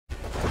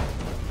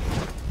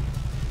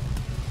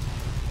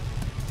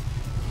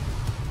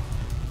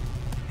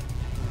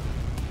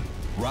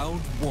Round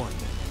one.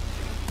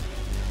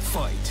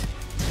 Fight.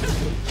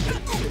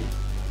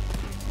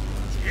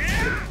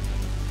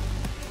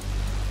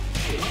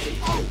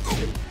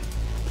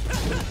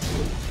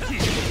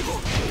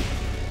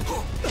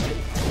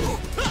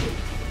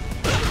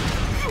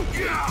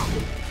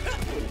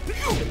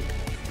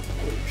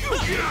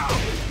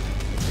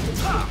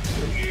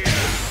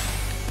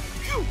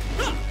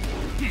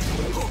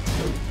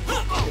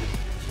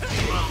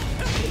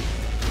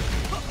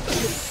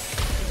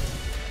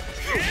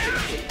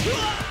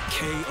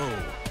 KO.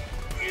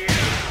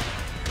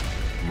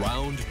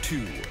 Round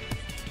two.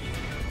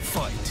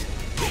 Fight.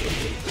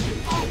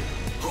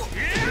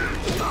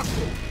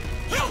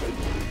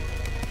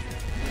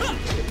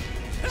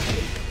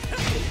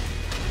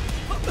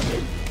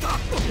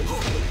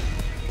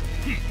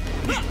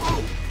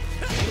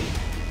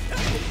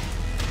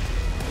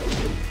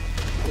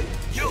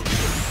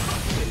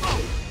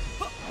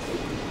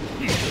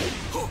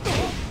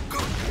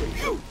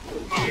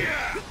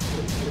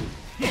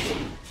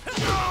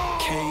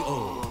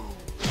 KO.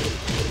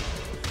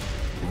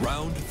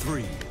 Round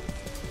three.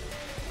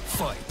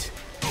 Fight.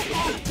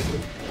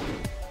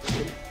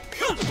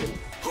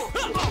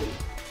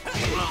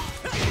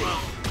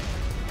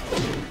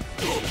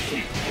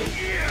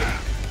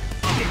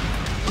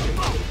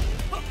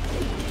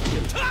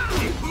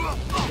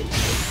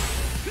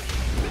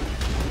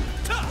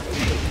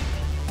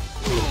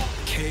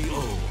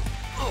 KO.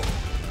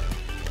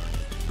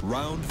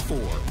 Round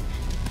four.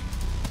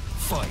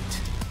 Fight.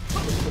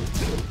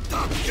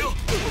 KO.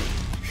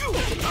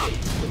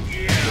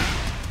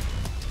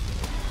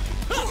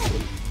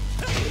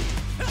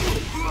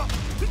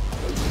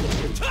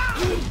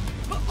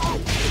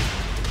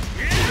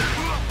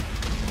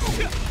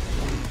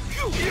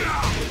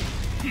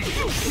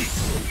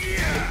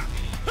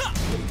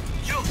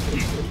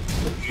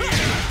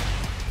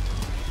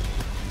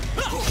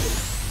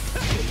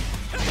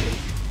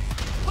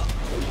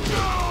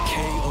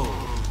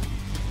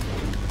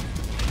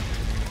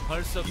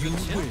 You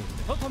win.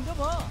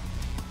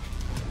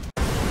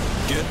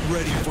 Get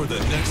ready for the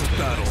next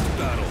battle.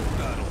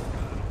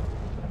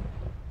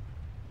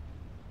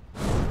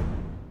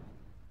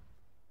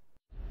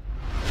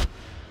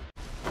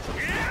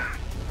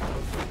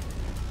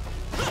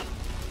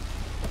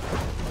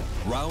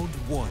 Round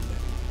one.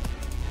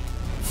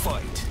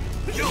 Fight.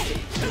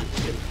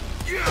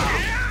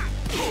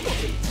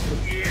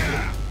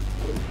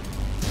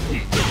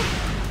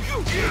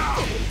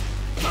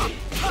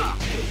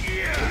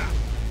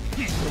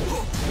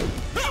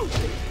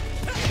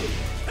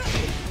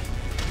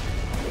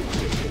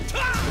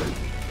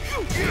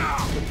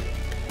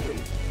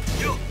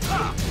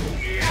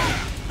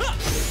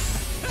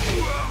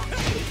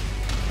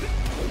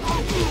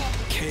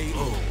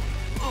 KO.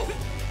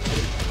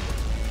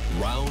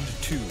 Round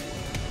two.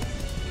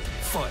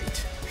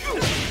 Fight.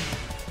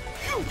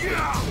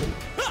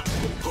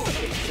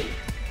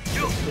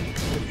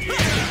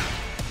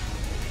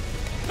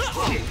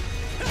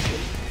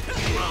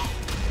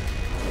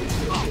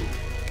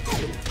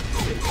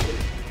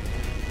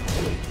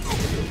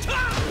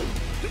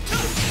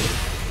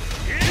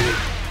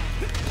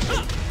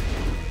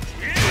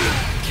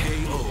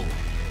 KO.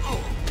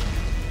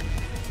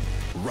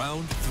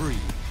 Round three.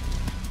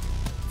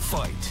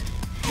 Fight.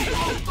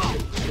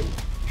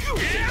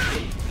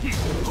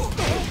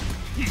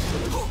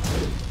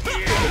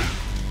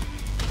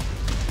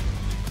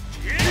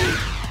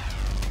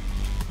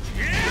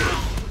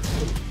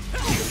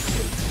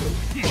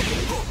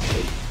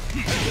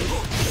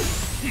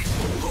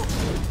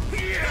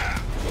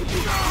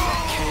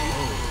 KO.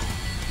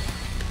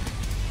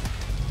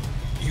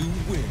 You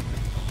win.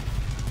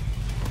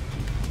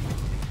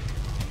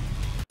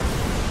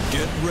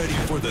 Get ready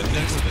for the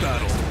next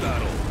battle.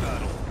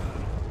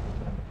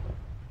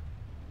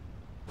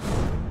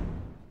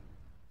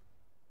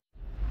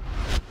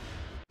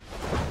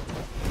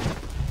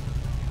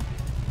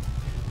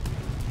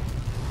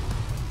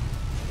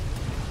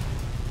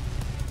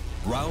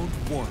 Round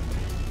one.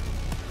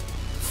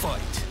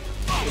 Fight.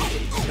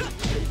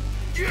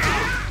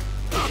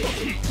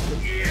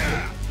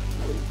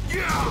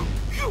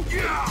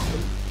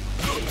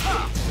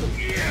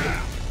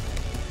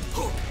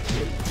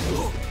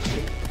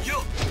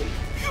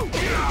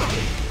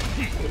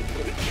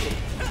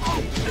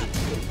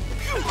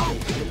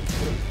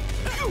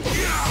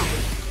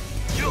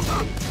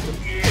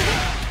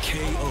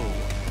 KO.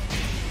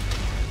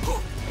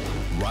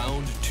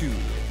 Round two.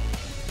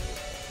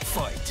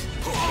 Fight.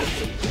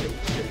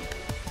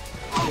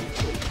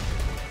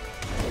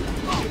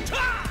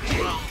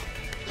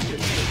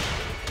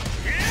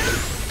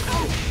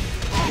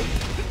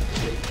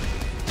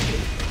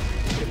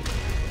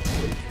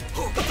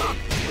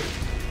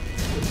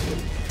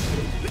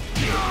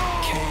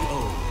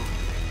 KO.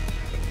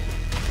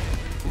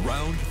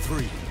 Round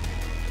three.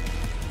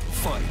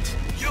 Fight.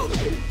 KO.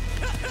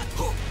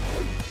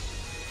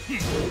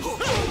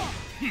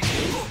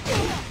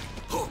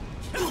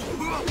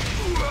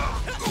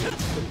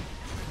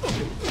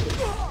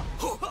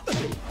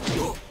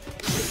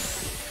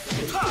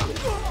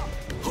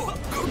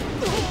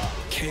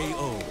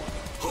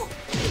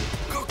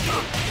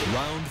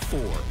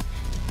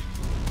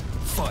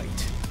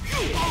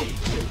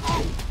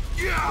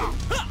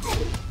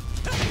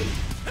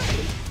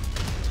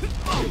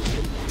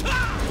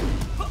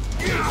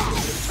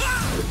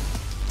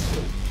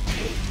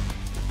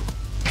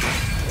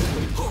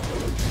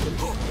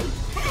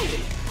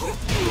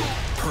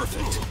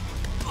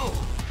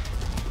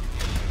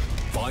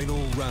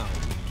 Final round.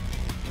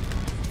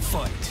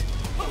 Fight.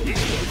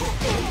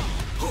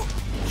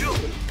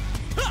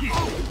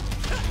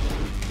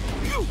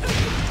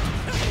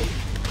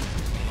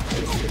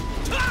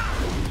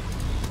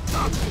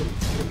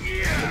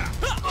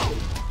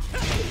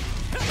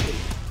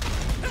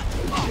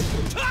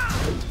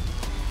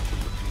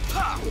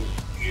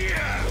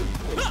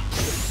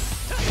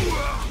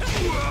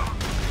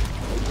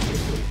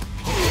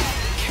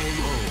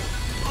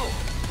 KO.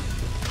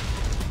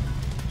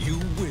 You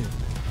win.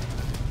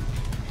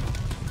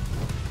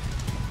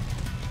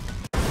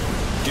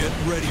 Get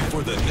ready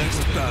for the next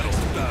battle.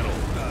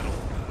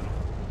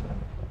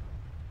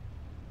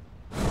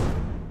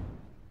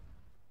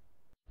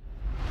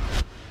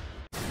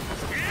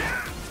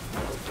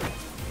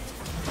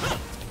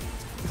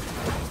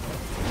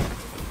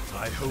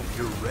 I hope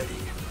you're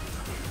ready.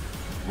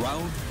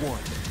 Round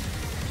one.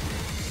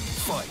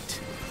 Fight.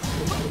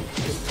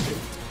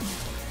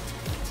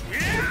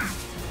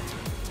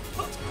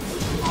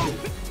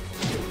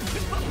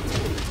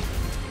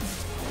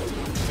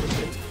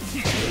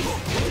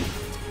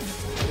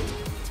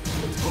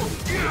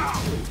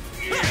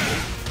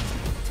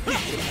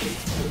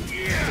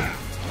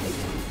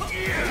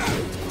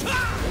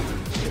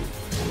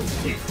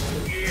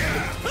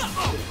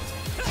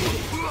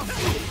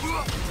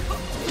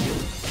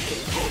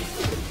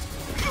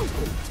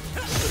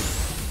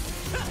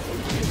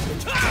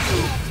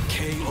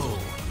 KO.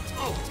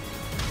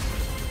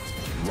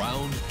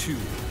 Round two.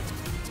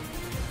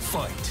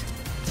 Fight.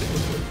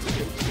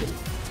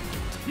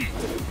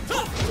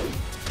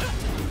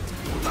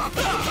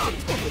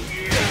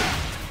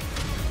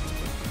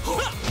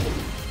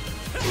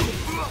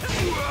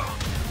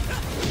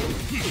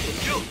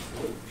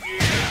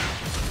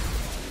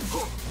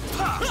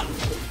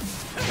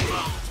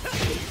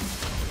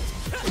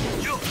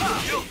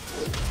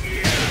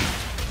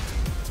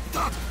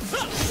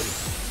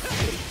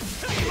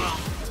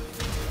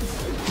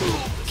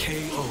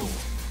 KO.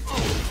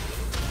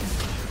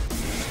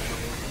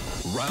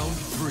 Round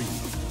three.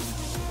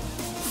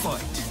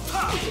 Fight.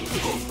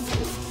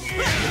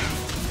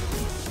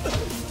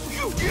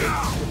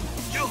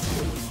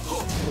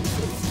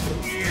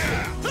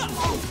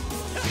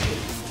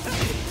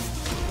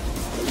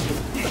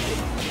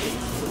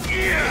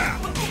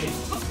 Yeah!